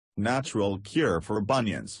Natural cure for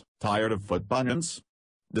bunions. Tired of foot bunions?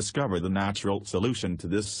 Discover the natural solution to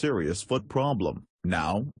this serious foot problem.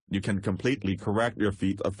 Now, you can completely correct your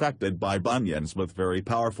feet affected by bunions with very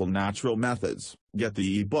powerful natural methods. Get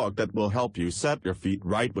the ebook that will help you set your feet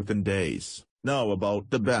right within days. Know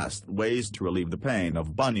about the best ways to relieve the pain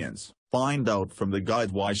of bunions. Find out from the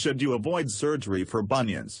guide why should you avoid surgery for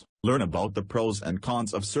bunions. Learn about the pros and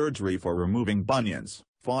cons of surgery for removing bunions.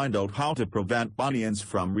 Find out how to prevent bunions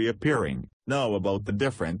from reappearing. Know about the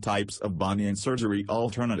different types of bunion surgery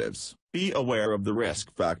alternatives. Be aware of the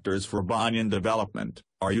risk factors for bunion development.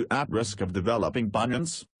 Are you at risk of developing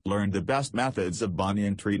bunions? Learn the best methods of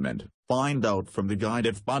bunion treatment. Find out from the guide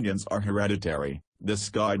if bunions are hereditary. This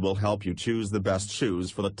guide will help you choose the best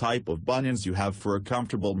shoes for the type of bunions you have for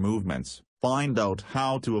comfortable movements. Find out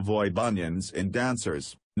how to avoid bunions in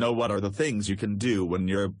dancers. Know what are the things you can do when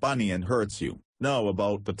your bunion hurts you. Know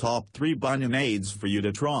about the top 3 bunion aids for you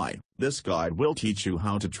to try. This guide will teach you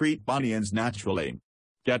how to treat bunions naturally.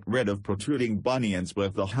 Get rid of protruding bunions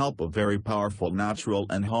with the help of very powerful natural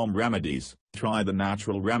and home remedies. Try the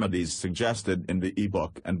natural remedies suggested in the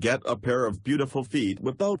ebook and get a pair of beautiful feet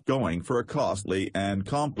without going for a costly and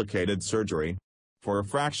complicated surgery. For a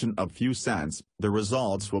fraction of few cents, the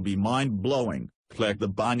results will be mind-blowing. Click the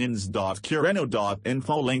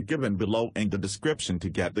bunions.cureno.info link given below in the description to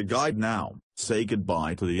get the guide now. Say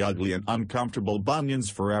goodbye to the ugly and uncomfortable bunions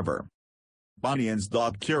forever.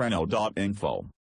 bunions.cureno.info